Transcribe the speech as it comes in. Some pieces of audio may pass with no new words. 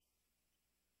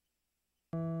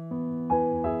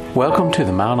Welcome to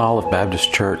the Mount Olive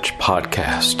Baptist Church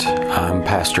podcast. I'm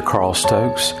Pastor Carl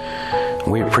Stokes.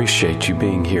 We appreciate you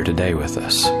being here today with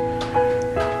us.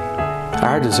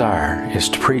 Our desire is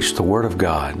to preach the Word of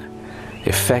God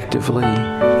effectively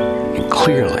and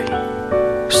clearly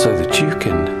so that you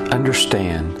can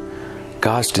understand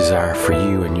God's desire for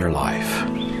you in your life.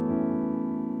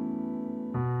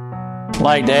 I'd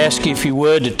like to ask you, if you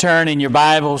would, to turn in your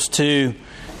Bibles to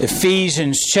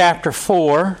Ephesians chapter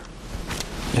 4.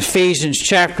 Ephesians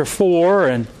chapter 4,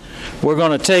 and we're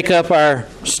going to take up our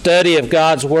study of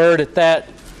God's Word at that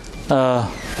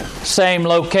same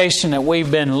location that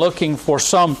we've been looking for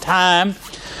some time.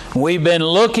 We've been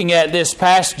looking at this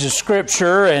passage of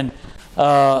Scripture, and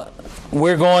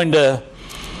we're going to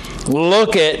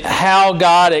look at how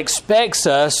God expects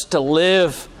us to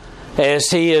live as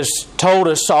He has told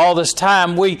us all this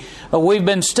time. We've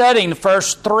been studying the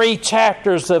first 3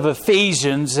 chapters of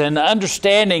Ephesians and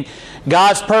understanding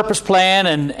God's purpose, plan,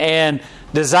 and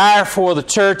desire for the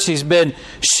church. He's been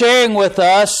sharing with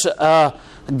us the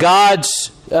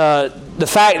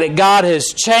fact that God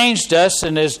has changed us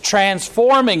and is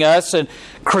transforming us and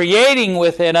creating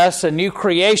within us a new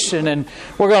creation. And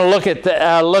we're going to look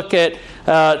at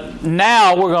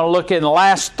now we're going to look in the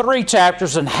last 3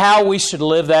 chapters and how we should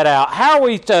live that out. How are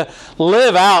we to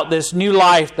live out this new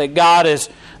life that God has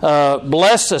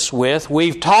blessed us with?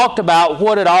 We've talked about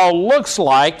what it all looks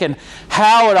like and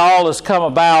how it all has come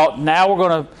about. Now we're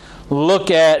going to look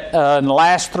at, in the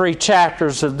last 3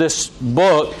 chapters of this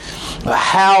book,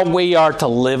 how we are to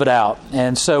live it out.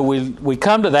 And so we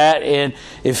come to that in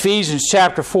Ephesians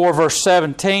chapter 4, verse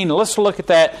 17. Let's look at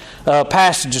that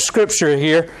passage of Scripture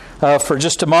here for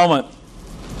just a moment.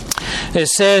 It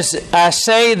says,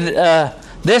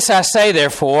 This I say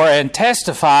therefore, and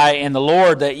testify in the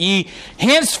Lord, that ye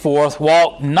henceforth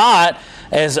walk not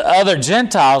as other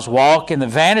Gentiles walk, in the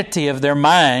vanity of their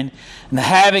mind, and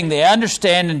having the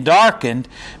understanding darkened,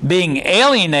 being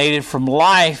alienated from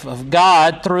life of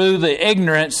God through the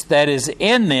ignorance that is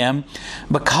in them,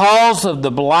 because of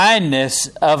the blindness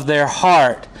of their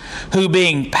heart, who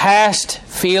being past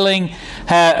feeling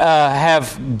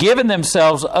have given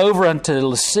themselves over unto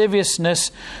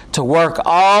lasciviousness, to work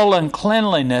all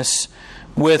uncleanliness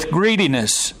with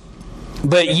greediness.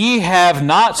 But ye have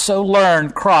not so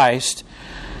learned Christ,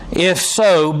 if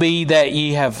so be that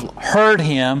ye have heard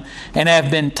Him and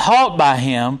have been taught by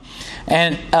Him,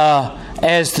 and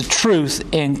as the truth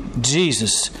in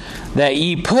Jesus, that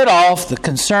ye put off the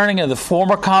concerning of the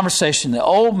former conversation, the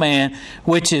old man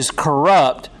which is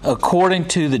corrupt according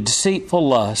to the deceitful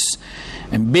lusts,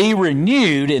 and be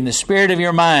renewed in the spirit of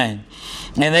your mind,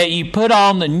 and that ye put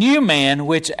on the new man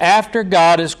which after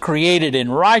God is created in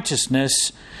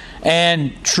righteousness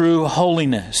and true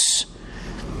holiness.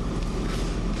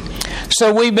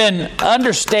 So we've been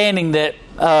understanding that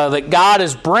God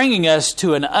is bringing us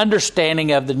to an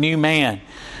understanding of the new man.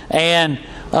 And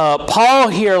Paul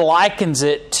here likens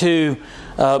it to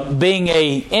being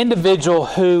an individual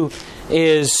who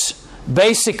is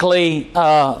basically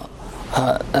Paul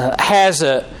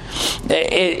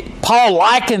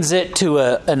likens it to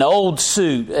an old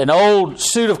suit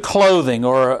of clothing,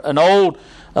 or an old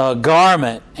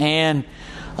garment. And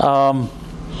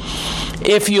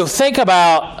if you think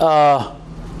about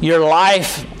your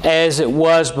life as it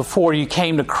was before you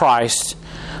came to Christ,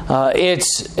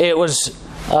 it was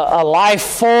a life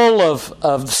full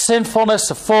of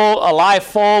sinfulness, a life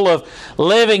full of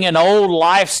living an old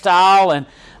lifestyle,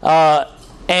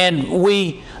 and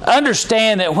we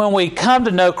understand that when we come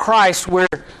to know Christ, we're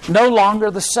no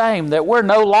longer the same, that we're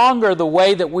no longer the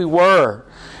way that we were.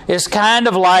 It's kind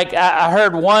of like, I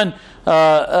heard one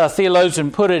theologian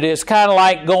put it, it's kind of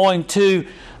like going to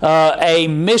a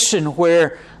mission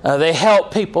where they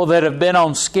help people that have been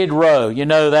on Skid Row. You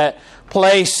know, that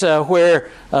place where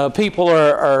people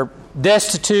are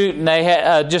destitute and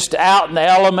they just out in the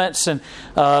elements, and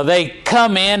they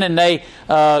come in and they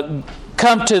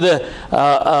come to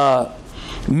the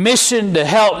mission to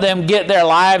help them get their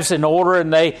lives in order,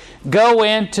 and they go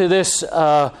into this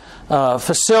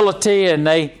facility, and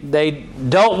they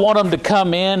don't want them to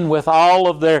come in with all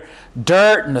of their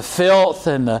dirt and the filth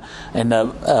and the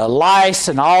lice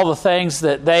and all the things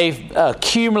that they've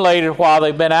accumulated while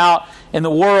they've been out in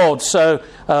the world. So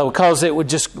because it would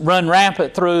just run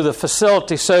rampant through the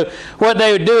facility. So what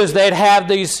they would do is they'd have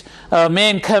these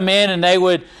men come in, and they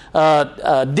would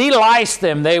de-lice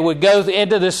them. They would go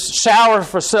into this shower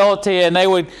facility, and they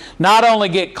would not only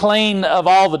get clean of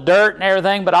all the dirt and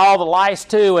everything, but all the lice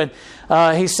too. And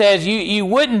he says you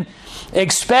wouldn't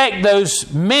expect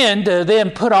those men to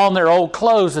then put on their old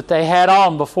clothes that they had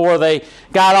on before they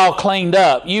got all cleaned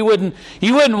up. You wouldn't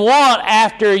want,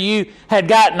 after you had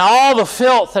gotten all the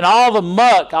filth and all the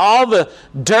muck, all the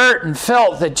dirt and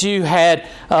filth that you had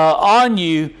on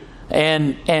you,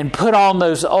 and put on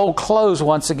those old clothes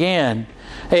once again.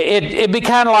 It'd be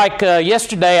kind of like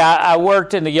yesterday I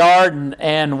worked in the yard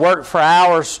and worked for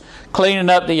hours cleaning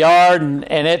up the yard,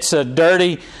 and it's a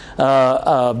dirty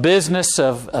business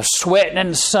of sweating in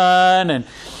the sun,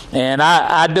 and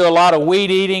I do a lot of weed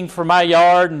eating for my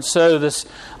yard, and so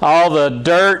all the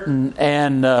dirt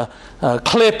and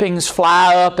clippings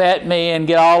fly up at me and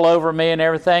get all over me and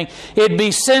everything. It'd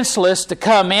be senseless to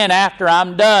come in after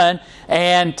I'm done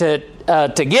and to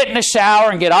get in the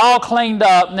shower and get all cleaned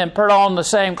up and then put on the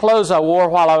same clothes I wore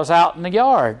while I was out in the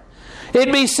yard.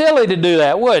 It'd be silly to do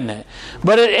that, wouldn't it?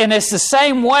 And it's the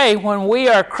same way when we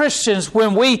are Christians,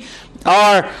 when we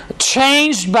are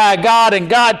changed by God and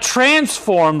God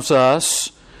transforms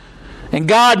us and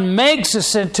God makes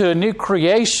us into a new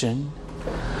creation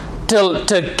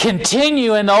to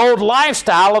continue in the old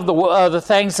lifestyle of the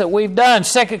things that we've done.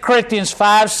 2 Corinthians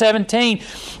 5:17,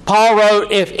 Paul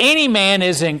wrote, "If any man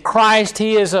is in Christ,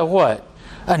 he is a what?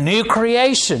 A new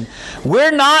creation."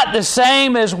 We're not the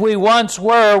same as we once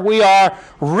were. We are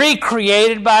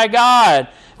recreated by God.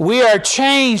 We are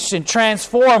changed and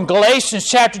transformed. Galatians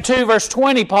chapter 2, verse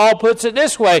 20, Paul puts it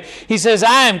this way. He says,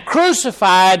 "I am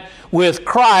crucified with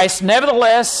Christ,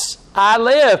 nevertheless I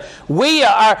live."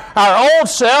 Our old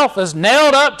self is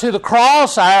nailed up to the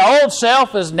cross. Our old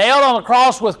self is nailed on the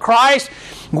cross with Christ.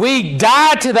 We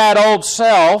die to that old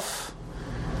self.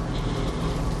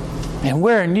 And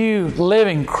we're a new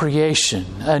living creation,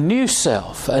 a new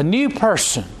self, a new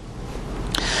person.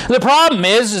 The problem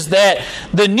is that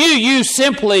the new you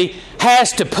simply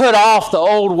has to put off the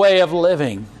old way of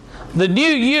living. The new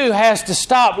you has to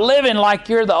stop living like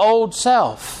you're the old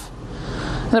self.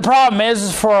 The problem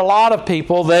is for a lot of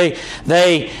people, they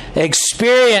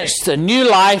experience the new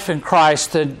life in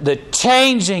Christ, the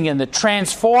changing and the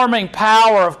transforming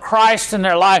power of Christ in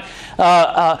their life.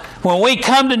 When we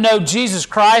come to know Jesus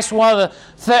Christ, one of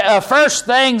the first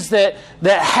things that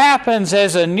happens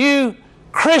as a new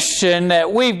Christian,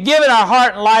 that we've given our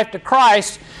heart and life to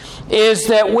Christ, is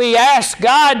that we ask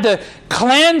God to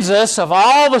cleanse us of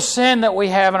all the sin that we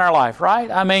have in our life, right?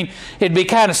 I mean, it'd be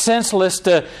kind of senseless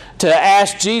to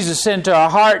ask Jesus into our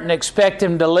heart and expect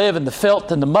Him to live in the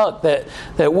filth and the muck that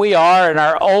we are in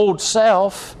our old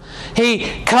self. He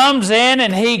comes in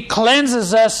and He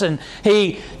cleanses us and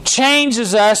He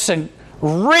changes us and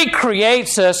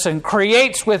recreates us and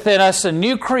creates within us a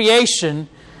new creation.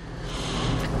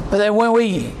 But then when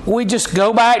we just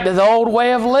go back to the old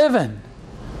way of living,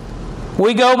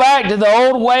 we go back to the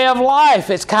old way of life.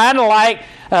 It's kind of like,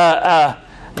 my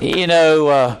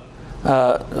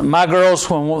girls,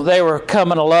 when they were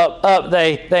coming up,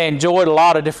 they enjoyed a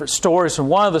lot of different stories. And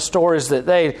one of the stories that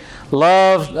they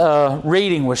loved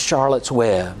reading was Charlotte's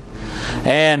Web.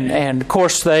 And of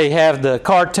course they have the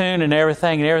cartoon and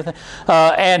everything. And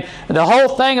the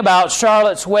whole thing about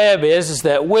Charlotte's Web is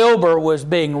that Wilbur was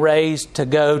being raised to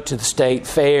go to the state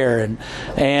fair,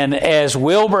 and as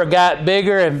Wilbur got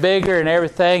bigger and bigger and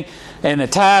everything, and the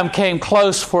time came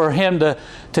close for him to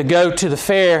go to the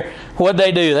fair, what'd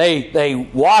they do? They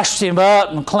washed him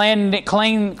up and cleaned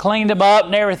him up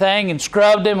and everything, and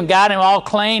scrubbed him and got him all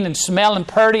clean and smelling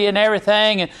pretty and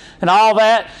everything and all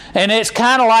that. And it's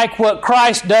kind of like what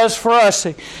Christ does for us.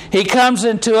 He comes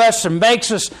into us and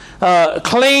makes us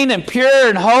clean and pure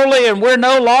and holy, and we're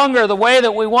no longer the way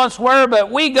that we once were, but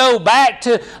we go back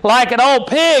to like an old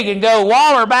pig and go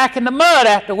waller back in the mud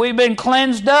after we've been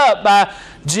cleansed up by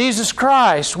Jesus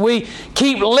Christ. We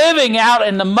keep living out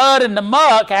in the mud and the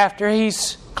muck after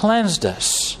He's cleansed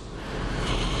us.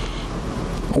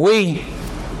 We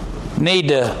need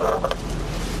to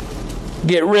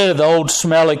get rid of the old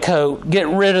smelly coat, get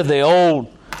rid of the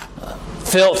old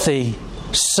filthy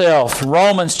self.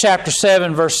 Romans chapter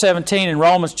 7 verse 17 and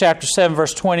Romans chapter 7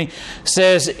 verse 20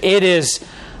 says it is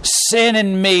sin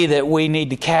in me that we need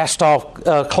to cast off.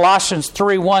 Colossians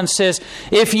 3:1 says,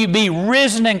 if you be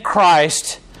risen in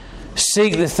Christ,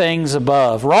 seek the things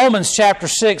above. Romans chapter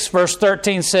 6 verse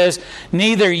 13 says,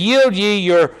 neither yield ye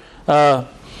your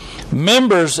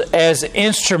members as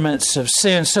instruments of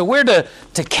sin. So we're to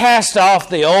cast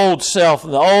off the old self,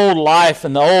 the old life,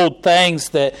 and the old things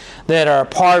that are a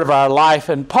part of our life.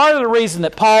 And part of the reason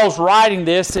that Paul's writing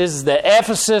this is that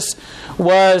Ephesus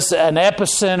was an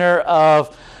epicenter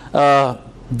of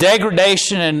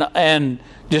degradation and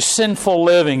just sinful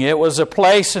living. It was a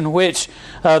place in which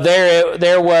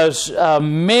there was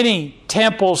many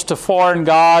temples to foreign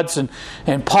gods,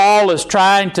 and Paul is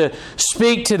trying to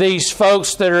speak to these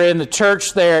folks that are in the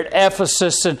church there at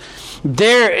Ephesus, and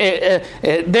they're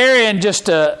in just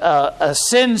a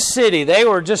sin city. They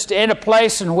were just in a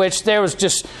place in which there was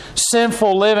just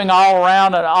sinful living all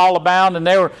around and all abound, and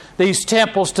there were these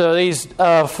temples to these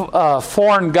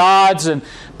foreign gods, and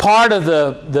part of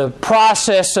the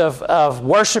process of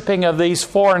worshiping of these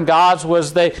foreign gods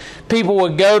was people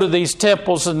would go to these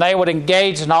temples and they would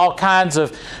engage in all kinds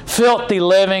of filthy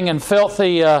living and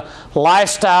filthy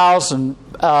lifestyles, and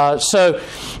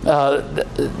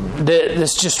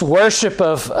this just worship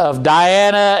of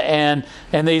Diana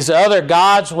and these other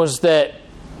gods was that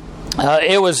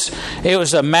it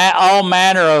was all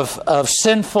manner of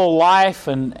sinful life,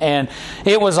 and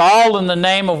it was all in the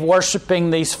name of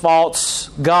worshiping these false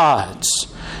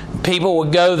gods. People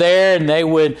would go there, and they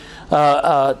would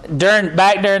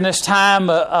during this time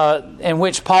in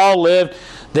which Paul lived,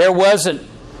 there wasn't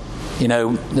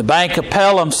the Bank of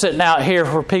Pelham sitting out here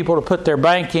for people to put their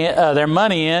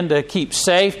money in to keep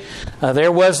safe.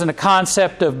 There wasn't a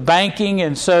concept of banking,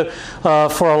 and so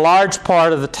for a large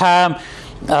part of the time,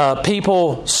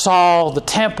 people saw the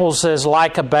temples as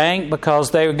like a bank,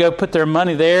 because they would go put their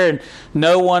money there and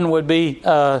no one would be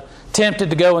tempted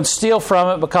to go and steal from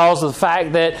it, because of the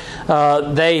fact that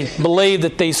they believed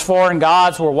that these foreign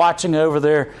gods were watching over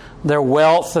their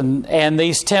wealth, and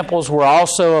these temples were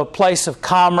also a place of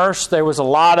commerce. There was a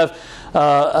lot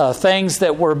of things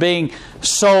that were being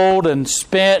sold and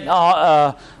spent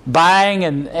buying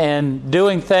and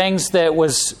doing things that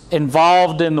was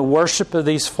involved in the worship of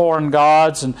these foreign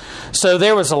gods. And so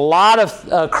there was a lot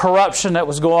of corruption that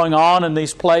was going on in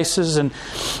these places. And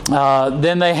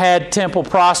then they had temple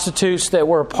prostitutes that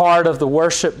were a part of the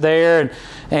worship there.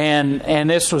 And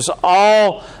this was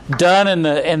all done in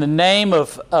the name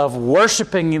of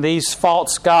worshiping these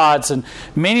false gods. And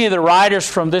many of the writers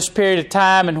from this period of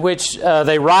time in which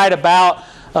they write about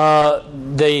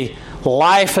the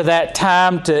life of that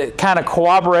time, to kind of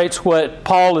corroborates what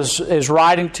Paul is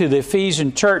writing to the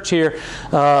Ephesian church here.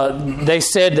 They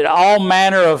said that all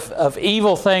manner of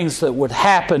evil things that would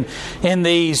happen in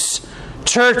these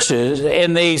churches,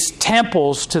 in these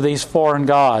temples to these foreign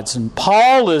gods. And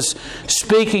Paul is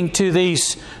speaking to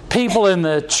these people in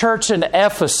the church in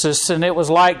Ephesus, and it was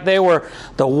like they were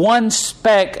the one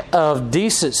speck of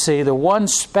decency, the one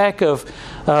speck of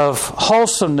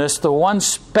wholesomeness, the one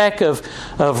speck of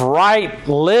right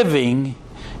living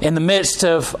in the midst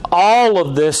of all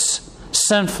of this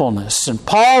sinfulness. And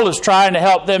Paul is trying to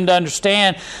help them to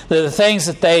understand the things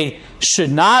that they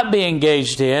should not be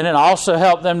engaged in, and also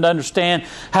help them to understand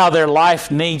how their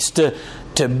life needs to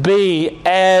be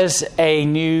as a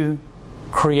new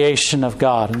creation of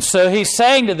God. And so he's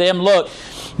saying to them, look,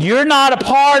 you're not a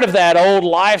part of that old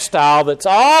lifestyle that's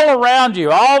all around you,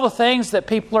 all the things that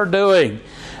people are doing.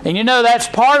 And that's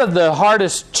part of the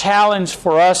hardest challenge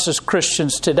for us as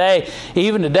Christians today,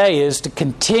 even today, is to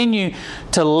continue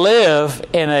to live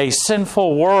in a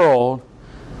sinful world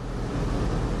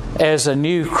as a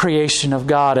new creation of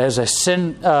God, as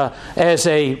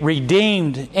a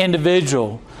redeemed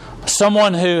individual,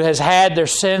 someone who has had their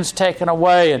sins taken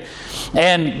away.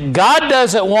 And God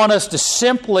doesn't want us to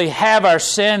simply have our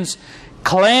sins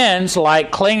cleansed, like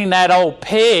cleaning that old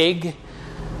pig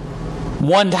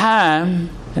one time,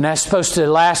 and that's supposed to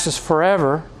last us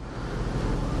forever.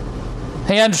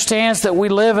 He understands that we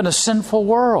live in a sinful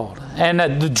world, and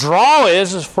the draw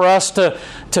is for us to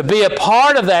be a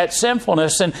part of that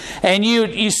sinfulness. And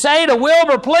you say to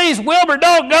Wilbur, please, Wilbur,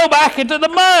 don't go back into the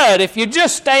mud. If you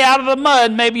just stay out of the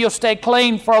mud, maybe you'll stay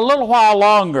clean for a little while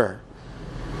longer.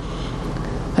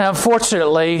 And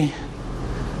unfortunately,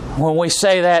 when we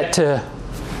say that to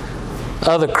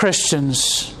other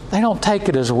Christians, they don't take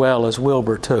it as well as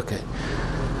Wilbur took it.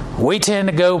 We tend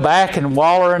to go back and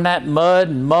waller in that mud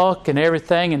and muck and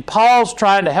everything. And Paul's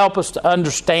trying to help us to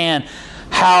understand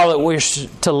how that we're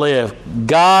to live.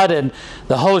 God and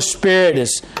the Holy Spirit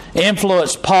has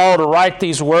influenced Paul to write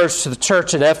these words to the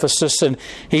church at Ephesus. And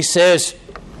he says,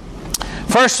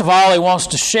 first of all, he wants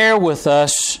to share with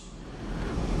us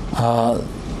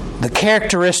the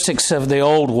characteristics of the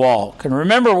old walk. And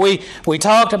remember, we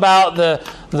talked about the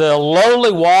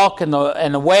lowly walk and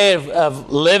the way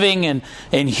of living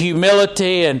and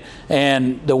humility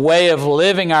and the way of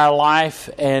living our life.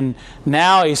 And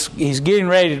now he's getting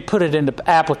ready to put it into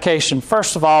application.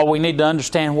 First of all, we need to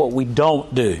understand what we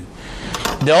don't do.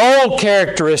 The old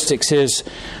characteristics is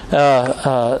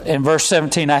in verse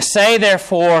 17, I say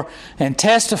therefore and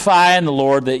testify in the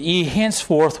Lord that ye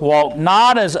henceforth walk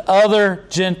not as other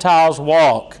Gentiles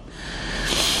walk.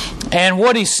 And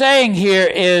what he's saying here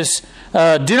is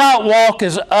Do not walk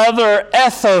as other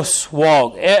ethos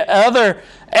walk, other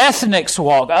ethnics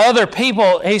walk, other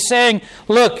people. He's saying,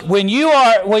 look, when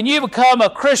you become a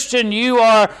Christian, you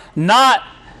are not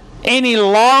any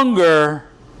longer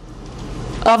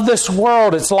of this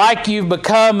world. It's like you've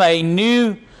become a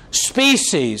new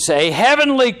species, a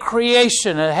heavenly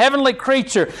creation, a heavenly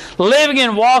creature, living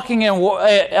and walking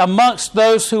amongst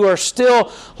those who are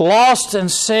still lost in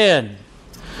sin.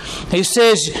 He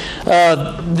says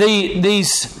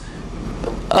these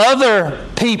other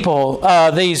people,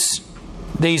 these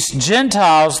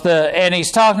Gentiles, and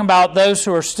he's talking about those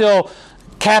who are still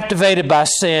captivated by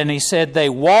sin. He said they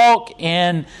walk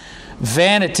in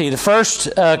vanity. The first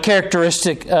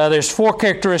characteristic, there's 4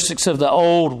 characteristics of the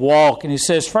old walk. And he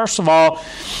says, first of all,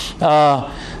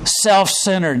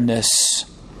 self-centeredness.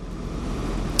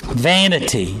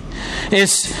 Vanity.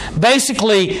 It's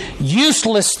basically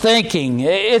useless thinking.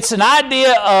 It's an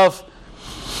idea of,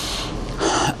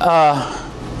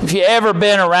 if you ever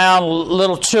been around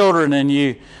little children and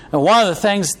one of the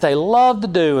things that they love to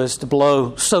do is to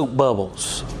blow soap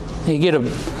bubbles. You get a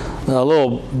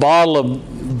little bottle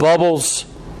of bubble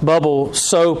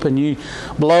soap, and you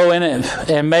blow in it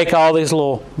and make all these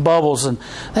little bubbles, and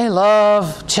they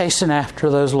love chasing after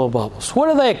those little bubbles.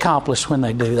 What do they accomplish when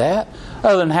they do that,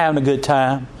 other than having a good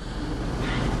time?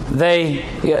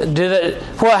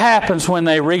 What happens when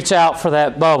they reach out for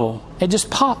that bubble? It just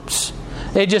pops.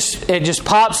 It just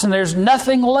pops, and there's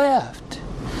nothing left.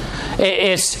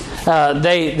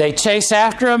 They chase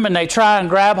after them and they try and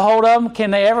grab hold of them.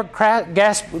 Can they ever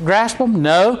grasp them?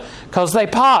 No, because they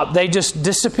pop. They just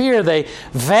disappear. They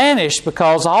vanish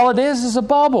because all it is a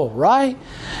bubble, right?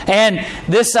 And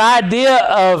this idea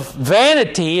of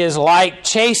vanity is like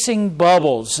chasing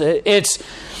bubbles. It's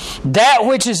that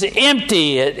which is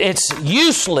empty, it's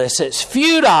useless, it's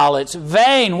futile, it's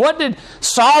vain. What did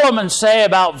Solomon say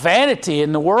about vanity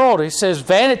in the world? He says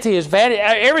vanity is vanity.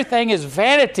 Everything is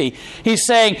vanity. He's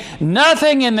saying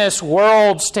nothing in this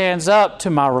world stands up to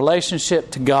my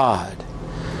relationship to God.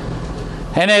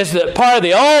 And as part of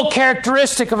the old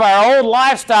characteristic of our old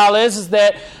lifestyle is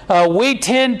that we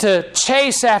tend to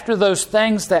chase after those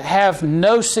things that have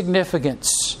no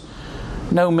significance,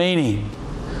 no meaning,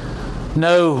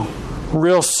 no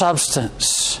real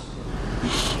substance.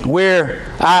 Where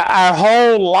our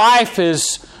whole life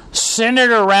is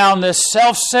centered around this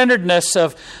self-centeredness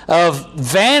of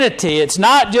vanity. It's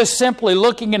not just simply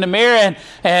looking in the mirror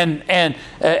and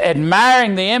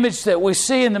admiring the image that we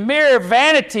see in the mirror.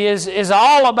 Vanity is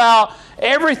all about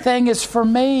everything is for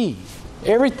me.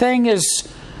 Everything is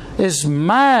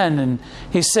mine. And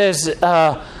he says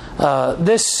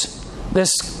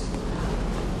this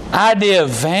idea of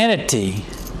vanity,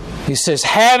 he says,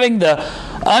 having the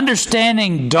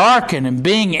understanding darkened and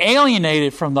being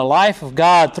alienated from the life of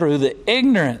God through the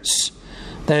ignorance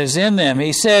that is in them.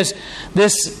 He says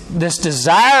this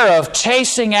desire of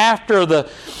chasing after the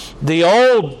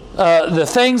old the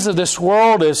things of this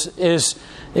world is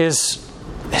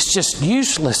just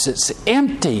useless. It's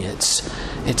empty.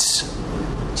 It's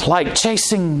like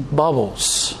chasing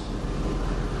bubbles.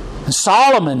 And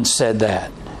Solomon said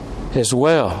that as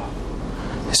well.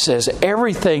 It says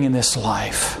everything in this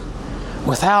life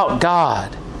without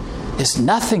God is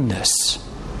nothingness,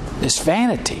 is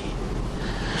vanity.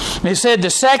 And he said the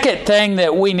second thing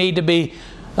that we need to be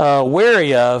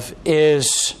wary of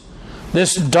is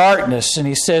this darkness. And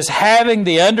he says having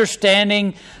the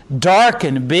understanding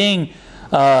darkened, being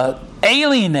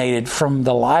alienated from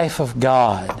the life of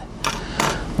God.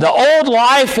 The old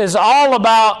life is all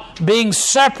about being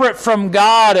separate from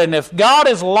God, and if God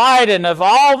is light, and if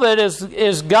all that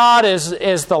is God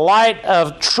is the light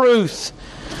of truth,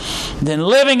 then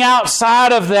living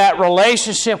outside of that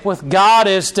relationship with God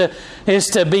is to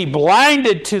be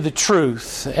blinded to the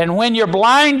truth. And when you're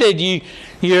blinded,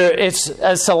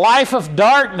 it's a life of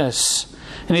darkness.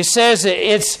 And he says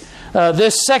it's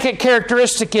this second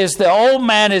characteristic is the old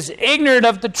man is ignorant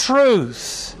of the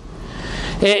truth.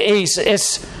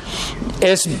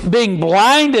 It's being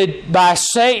blinded by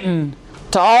Satan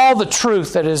to all the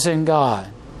truth that is in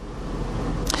God.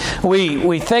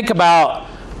 We think about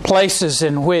places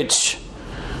in which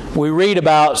we read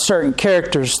about certain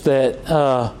characters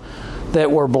that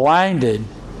were blinded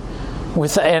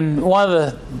with, and one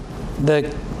of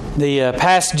the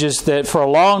passages that for a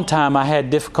long time I had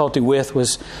difficulty with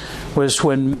was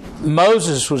when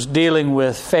Moses was dealing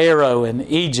with Pharaoh in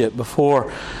Egypt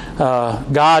before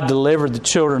God delivered the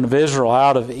children of Israel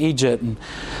out of Egypt. And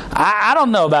I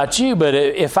don't know about you, but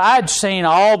if I'd seen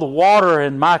all the water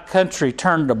in my country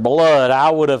turn to blood,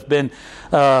 I would have been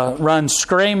run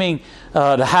screaming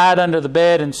to hide under the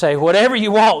bed and say, whatever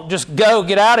you want, just go,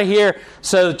 get out of here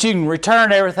so that you can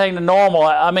return everything to normal.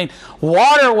 I mean,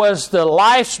 water was the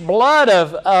life's blood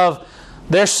of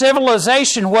their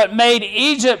civilization. What made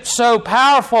Egypt so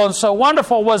powerful and so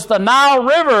wonderful was the Nile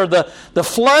River, the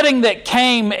flooding that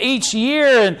came each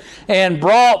year and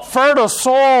brought fertile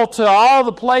soil to all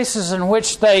the places in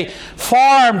which they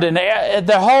farmed. And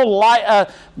the whole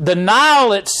the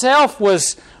Nile itself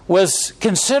was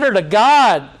considered a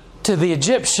god to the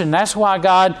Egyptian. That's why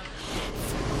God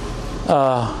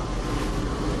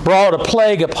brought a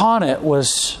plague upon it,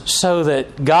 was so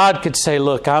that God could say,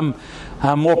 look, I'm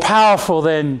more powerful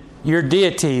than your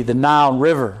deity, the Nile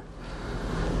River.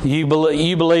 You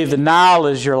believe the Nile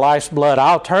is your life's blood.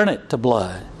 I'll turn it to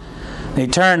blood. And He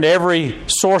turned every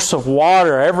source of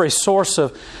water, every source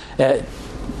of...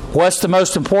 what's the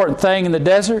most important thing in the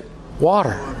desert?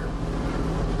 Water.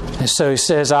 And so He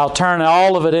says, I'll turn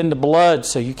all of it into blood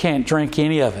so you can't drink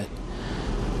any of it.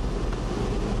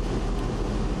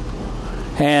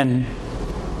 And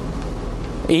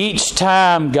each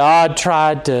time God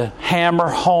tried to hammer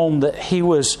home that He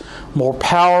was more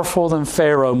powerful than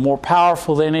Pharaoh, more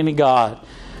powerful than any god,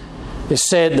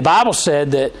 the Bible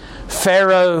said that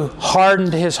Pharaoh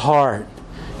hardened his heart.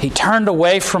 He turned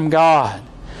away from God.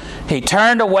 He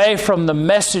turned away from the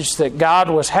message that God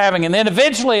was having. And then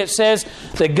eventually it says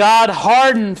that God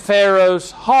hardened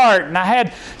Pharaoh's heart. And I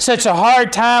had such a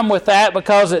hard time with that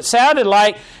because it sounded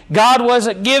like God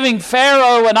wasn't giving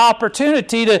Pharaoh an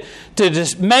opportunity to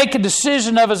just make a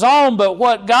decision of his own. But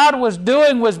what God was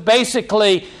doing was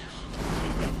basically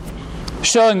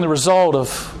showing the result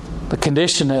of the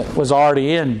condition that was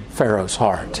already in Pharaoh's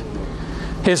heart.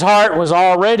 His heart was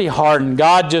already hardened.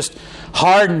 God just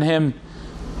hardened him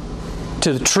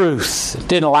to the truth. It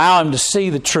didn't allow him to see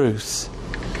the truth.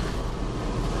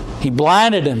 He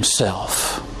blinded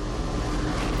himself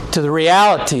to the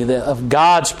reality of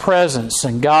God's presence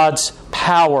and God's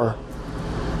power.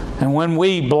 And when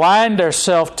we blind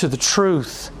ourselves to the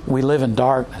truth, we live in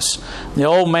darkness. The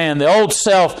old man, the old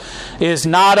self, is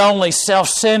not only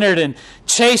self-centered and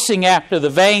chasing after the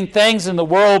vain things in the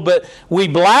world, but we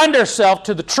blind ourselves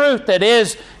to the truth that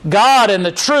is God and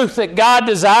the truth that God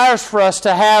desires for us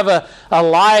to have a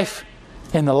life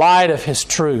in the light of His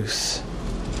truth.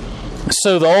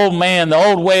 So the old man, the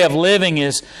old way of living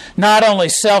is not only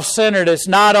self-centered, it's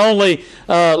not only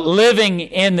living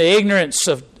in the ignorance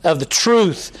of the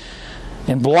truth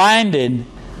and blinded,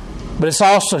 but it's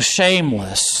also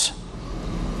shameless.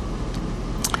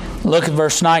 Look at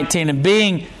verse 19. And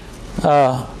being,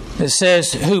 it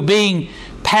says, who being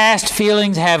past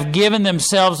feelings have given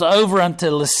themselves over unto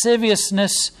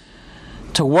lasciviousness,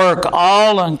 to work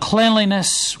all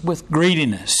uncleanliness with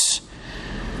greediness.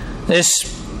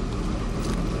 This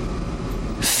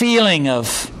feeling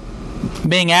of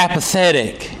being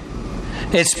apathetic.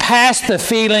 It's past the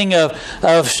feeling of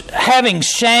having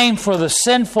shame for the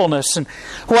sinfulness. And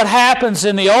what happens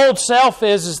in the old self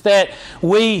is that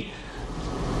we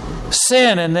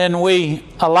sin and then we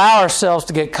allow ourselves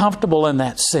to get comfortable in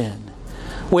that sin.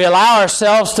 We allow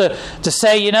ourselves to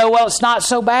say, well, it's not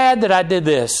so bad that I did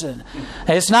this. And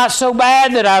it's not so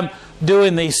bad that I'm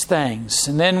doing these things.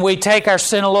 And then we take our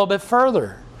sin a little bit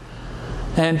further.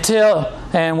 And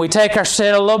we take our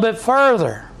sin a little bit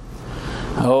further.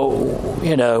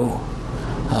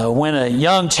 When a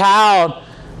young child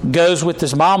goes with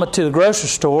his mama to the grocery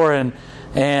store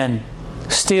and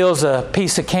steals a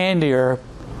piece of candy or a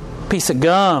piece of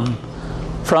gum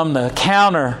from the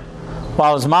counter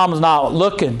while his mama's not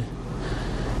looking,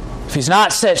 if he's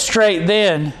not set straight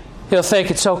then, he'll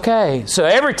think it's okay. So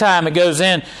every time he goes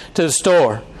in to the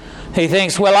store, he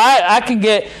thinks, well,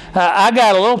 I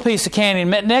got a little piece of candy,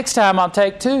 and next time I'll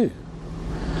take two.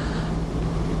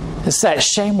 It's that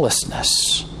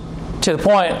shamelessness. To the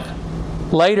point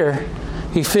later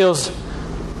he feels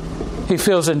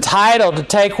entitled to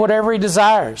take whatever he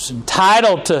desires,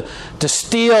 entitled to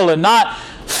steal, and not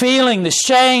feeling the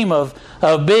shame of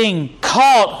being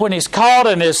caught when he's caught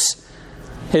in his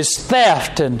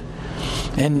theft, and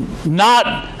not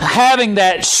having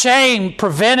that shame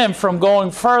prevent him from going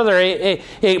further.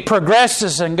 It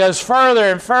progresses and goes further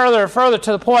and further and further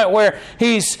to the point where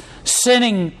he's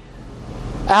sinning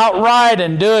outright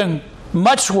and doing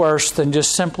much worse than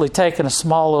just simply taking a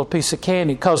small little piece of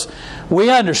candy. Because we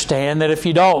understand that if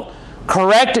you don't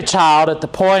correct a child at the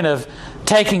point of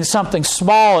taking something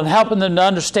small and helping them to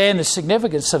understand the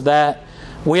significance of that,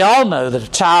 we all know that a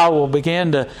child will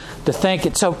begin to think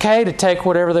it's okay to take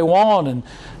whatever they want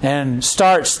and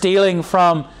start stealing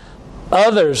from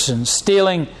others and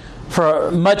stealing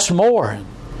for much more.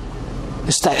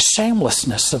 It's that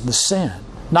shamelessness of the sin.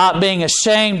 not being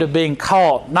ashamed of being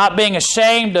caught, not being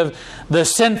ashamed of the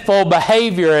sinful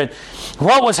behavior. And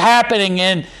what was happening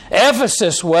in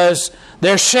Ephesus was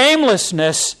their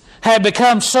shamelessness had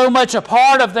become so much a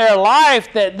part of their life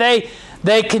that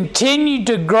they continued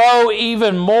to grow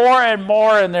even more and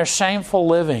more in their shameful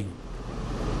living.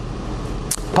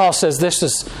 Paul says this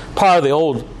is part of the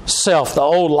old self, the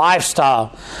old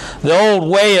lifestyle, the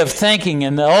old way of thinking,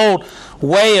 and the old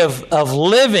way of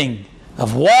living,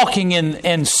 of walking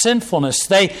in sinfulness.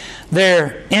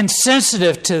 They're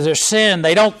insensitive to their sin.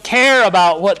 They don't care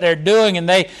about what they're doing, and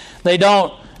they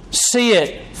don't see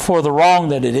it for the wrong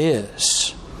that it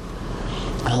is.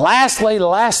 And lastly, the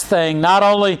last thing, not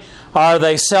only are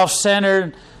they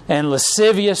self-centered and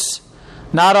lascivious,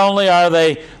 not only are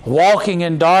they walking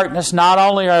in darkness, not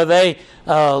only are they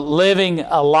living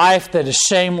a life that is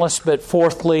shameless, but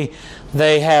fourthly,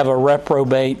 they have a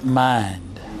reprobate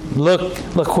mind. Look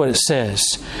what it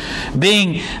says.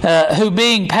 Who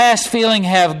being past feeling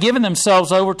have given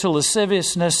themselves over to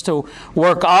lasciviousness, to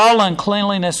work all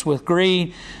uncleanliness with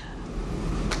greed.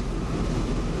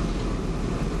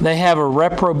 They have a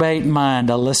reprobate mind,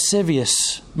 a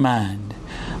lascivious mind.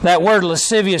 That word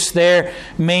lascivious there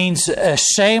means a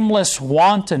shameless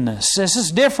wantonness. This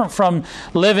is different from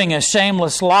living a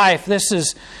shameless life. This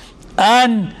is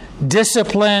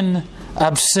undisciplined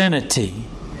obscenity.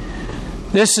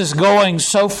 This is going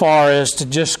so far as to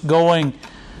just going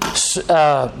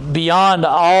beyond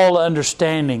all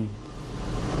understanding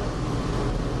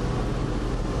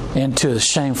into a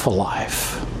shameful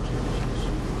life.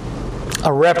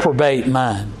 A reprobate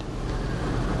mind.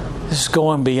 This is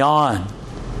going beyond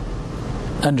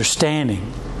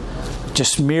understanding,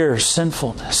 just mere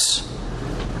sinfulness.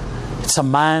 It's a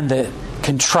mind that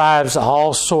contrives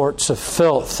all sorts of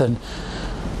filth and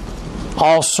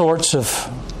all sorts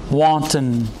of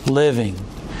wanton living.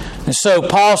 And so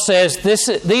Paul says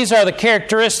these are the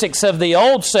characteristics of the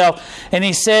old self, and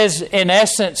he says, in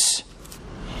essence,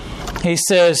 he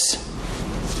says,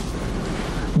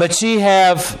 but ye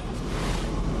have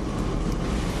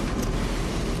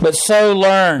but so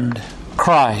learned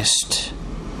Christ.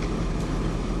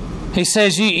 He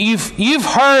says you've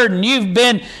heard and you've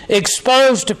been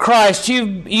exposed to Christ.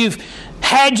 You've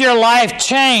had your life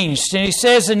changed. And he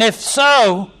says, and if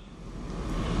so,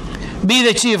 be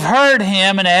that you've heard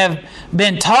Him and have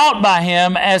been taught by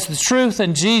Him as the truth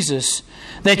in Jesus,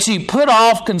 that ye put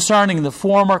off concerning the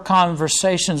former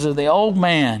conversations of the old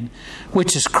man,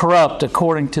 which is corrupt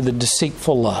according to the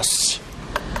deceitful lusts.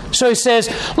 So he says,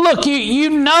 look, you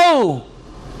know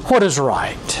what is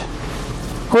right.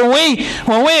 When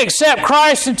we accept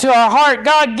Christ into our heart,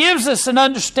 God gives us an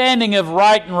understanding of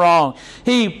right and wrong.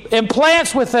 He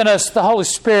implants within us the Holy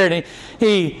Spirit.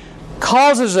 He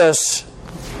causes us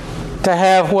to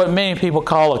have what many people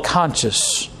call a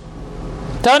conscience.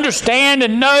 To understand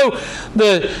and know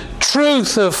the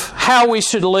truth of how we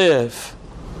should live.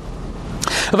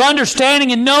 Of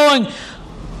understanding and knowing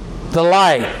the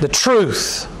light, the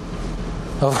truth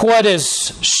of what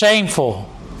is shameful.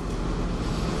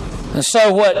 And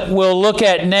so what we'll look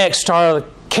at next are the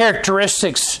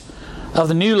characteristics of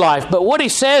the new life. But what he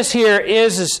says here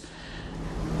is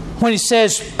when he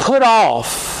says put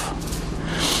off,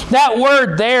 that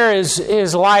word there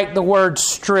is like the word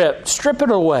strip. Strip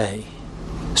it away.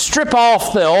 Strip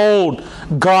off the old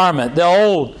garment, the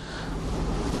old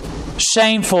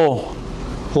shameful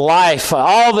life,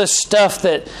 all this stuff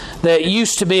that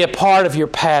used to be a part of your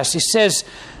past. He says,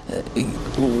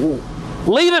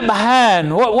 leave it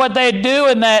behind. What they'd do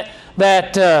in that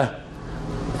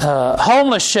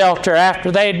homeless shelter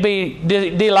after they'd be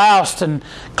deloused and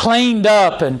cleaned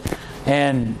up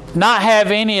and not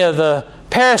have any of the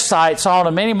parasites on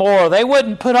them anymore. They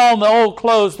wouldn't put on the old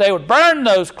clothes. They would burn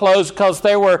those clothes because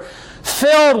they were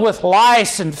filled with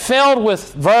lice and filled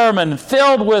with vermin and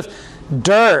filled with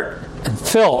dirt and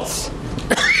filth.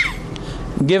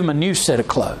 Give them a new set of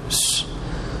clothes.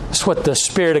 That's what the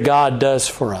Spirit of God does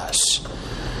for us.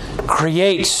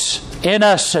 Creates in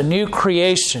us a new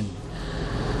creation.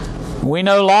 We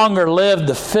no longer live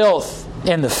the filth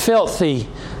in the filthy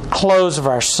clothes of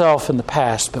ourselves in the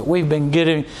past, but we've been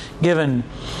given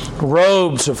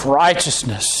robes of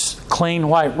righteousness, clean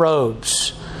white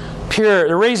robes, pure.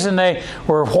 The reason they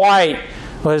were white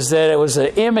was that it was an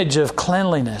image of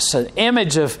cleanliness, an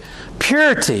image of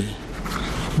purity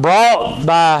brought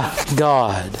by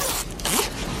God.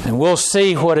 And we'll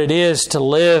see what it is to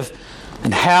live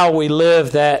and how we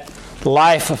live that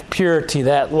life of purity,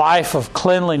 that life of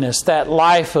cleanliness, that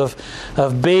life of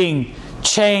being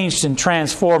changed and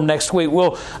transformed next week.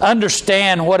 We'll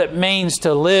understand what it means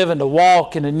to live and to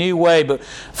walk in a new way. But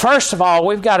first of all,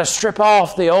 we've got to strip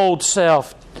off the old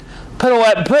self,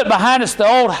 Put behind us the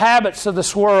old habits of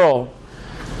this world.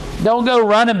 Don't go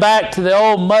running back to the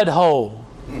old mud hole.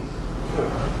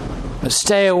 But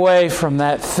stay away from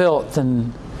that filth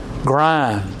and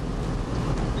grime.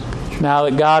 Now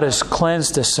that God has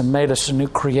cleansed us and made us a new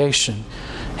creation,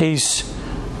 He's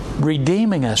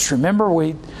redeeming us. Remember,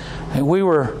 we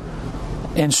were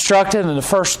instructed in the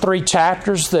first 3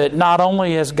 chapters that not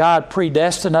only has God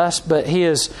predestined us, but He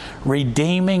is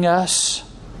redeeming us.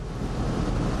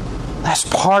 That's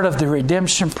part of the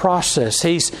redemption process.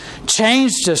 He's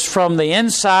changed us from the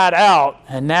inside out,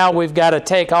 and now we've got to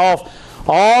take off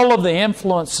all of the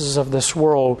influences of this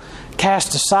world,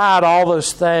 cast aside all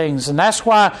those things. And that's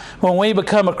why when we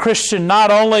become a Christian,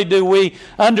 not only do we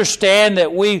understand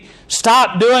that we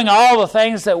stop doing all the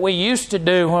things that we used to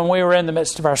do when we were in the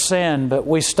midst of our sin, but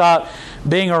we stop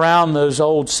being around those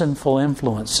old sinful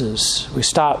influences. We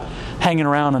stop hanging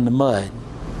around in the mud.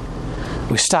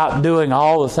 We stop doing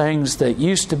all the things that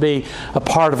used to be a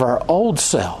part of our old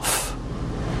self.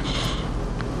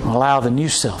 Allow the new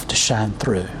self to shine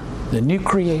through. The new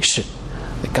creation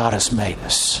that God has made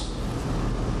us.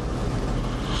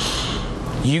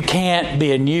 You can't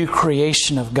be a new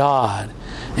creation of God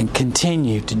and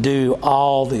continue to do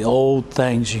all the old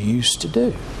things you used to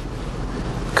do.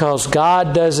 Because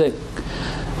God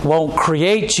won't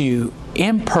create you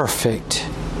imperfect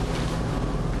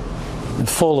and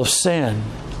full of sin.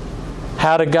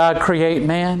 How did God create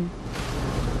man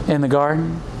in the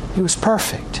garden? He was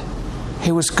perfect.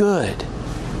 He was good.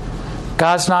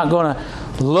 God's not going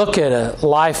to look at a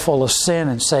life full of sin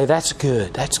and say, that's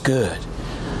good, that's good.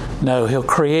 No, He'll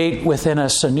create within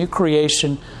us a new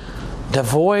creation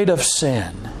devoid of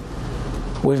sin.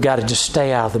 We've got to just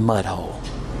stay out of the mud hole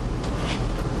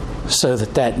so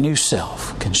that new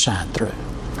self can shine through.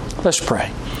 Let's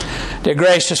pray. Dear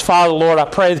gracious Father, Lord, I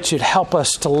pray that You'd help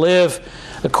us to live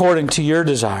according to Your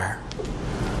desire.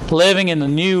 Living in the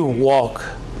new walk,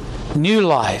 new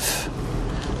life.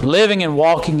 Living and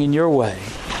walking in Your way.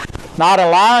 Not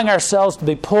allowing ourselves to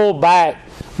be pulled back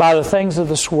by the things of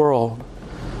this world,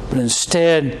 but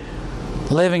instead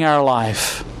living our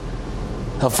life,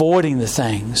 avoiding the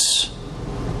things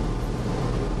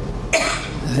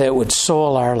that would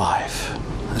soil our life,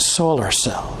 and soil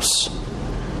ourselves,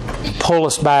 and pull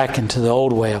us back into the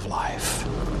old way of life.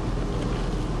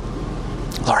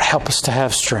 Lord, help us to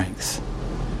have strength,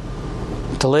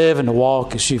 to live and to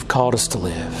walk as You've called us to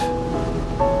live.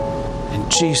 In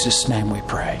Jesus' name we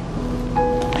pray.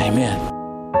 Amen.